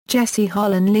Jessie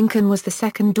Harlan Lincoln was the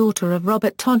second daughter of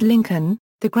Robert Todd Lincoln,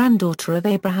 the granddaughter of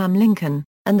Abraham Lincoln,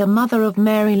 and the mother of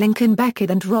Mary Lincoln Beckwith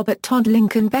and Robert Todd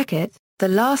Lincoln Beckwith, the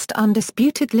last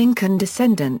undisputed Lincoln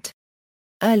descendant.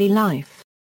 Early life.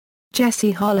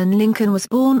 Jessie Harlan Lincoln was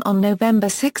born on November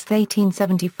 6,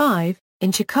 1875,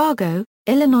 in Chicago,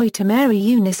 Illinois to Mary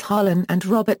Eunice Harlan and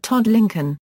Robert Todd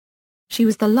Lincoln. She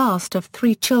was the last of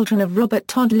 3 children of Robert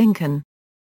Todd Lincoln.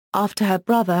 After her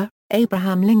brother,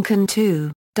 Abraham Lincoln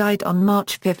II, died on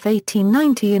March 5,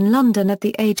 1890 in London at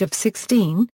the age of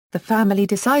 16, the family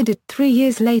decided 3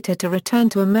 years later to return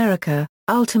to America,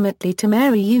 ultimately to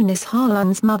Mary Eunice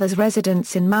Harlan's mother's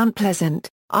residence in Mount Pleasant,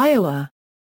 Iowa.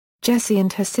 Jessie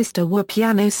and her sister were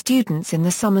piano students in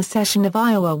the summer session of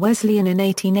Iowa Wesleyan in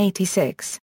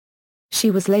 1886.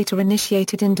 She was later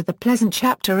initiated into the Pleasant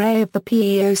Chapter A of the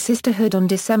PEO Sisterhood on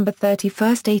December 31,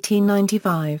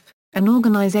 1895, an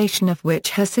organization of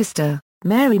which her sister,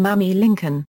 Mary "Mammy"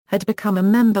 Lincoln, had become a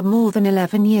member more than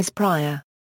 11 years prior.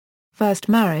 First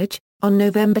marriage. On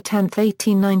November 10,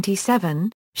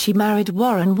 1897, she married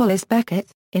Warren Wallace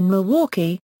Beckwith, in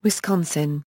Milwaukee,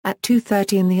 Wisconsin, at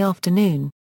 2:30 in the afternoon.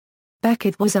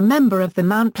 Beckwith was a member of the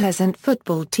Mount Pleasant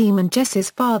football team, and Jessie's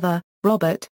father,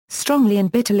 Robert, strongly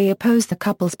and bitterly opposed the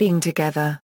couple's being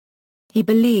together. He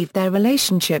believed their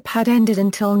relationship had ended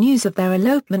until news of their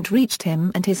elopement reached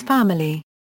him and his family.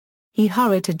 He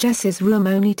hurried to Jessie's room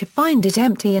only to find it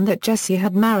empty and that Jessie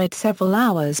had married several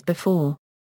hours before.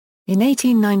 In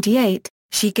 1898,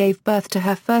 she gave birth to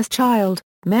her first child,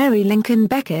 Mary Lincoln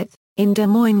Beckwith, in Des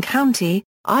Moines County,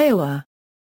 Iowa.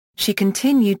 She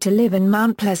continued to live in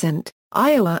Mount Pleasant,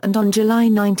 Iowa, and on July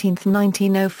 19,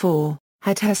 1904,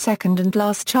 had her second and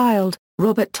last child,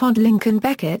 Robert Todd Lincoln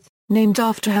Beckwith, named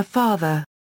after her father.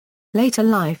 Later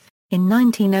life. In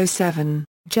 1907,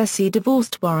 Jessie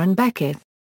divorced Warren Beckwith.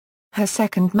 Her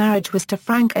second marriage was to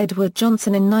Frank Edward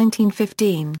Johnson in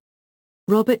 1915.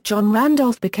 Robert John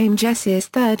Randolph became Jessie's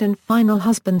third and final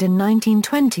husband in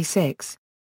 1926.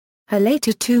 Her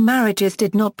later 2 marriages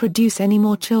did not produce any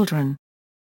more children.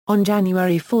 On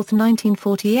January 4,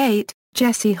 1948,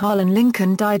 Jessie Harlan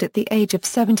Lincoln died at the age of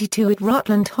 72 at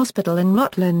Rutland Hospital in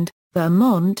Rutland,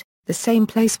 Vermont, the same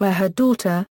place where her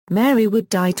daughter, Mary, would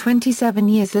die 27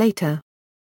 years later.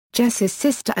 Jessie's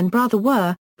sister and brother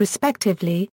were,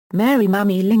 respectively, Mary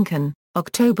 "Mammy" Lincoln,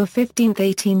 October 15,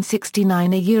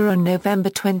 1869 November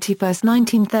 21,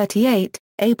 1938,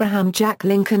 Abraham Jack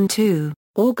Lincoln II,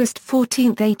 August 14,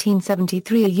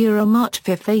 1873 March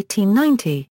 5,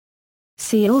 1890.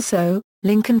 See also,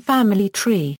 Lincoln family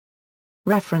tree.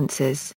 References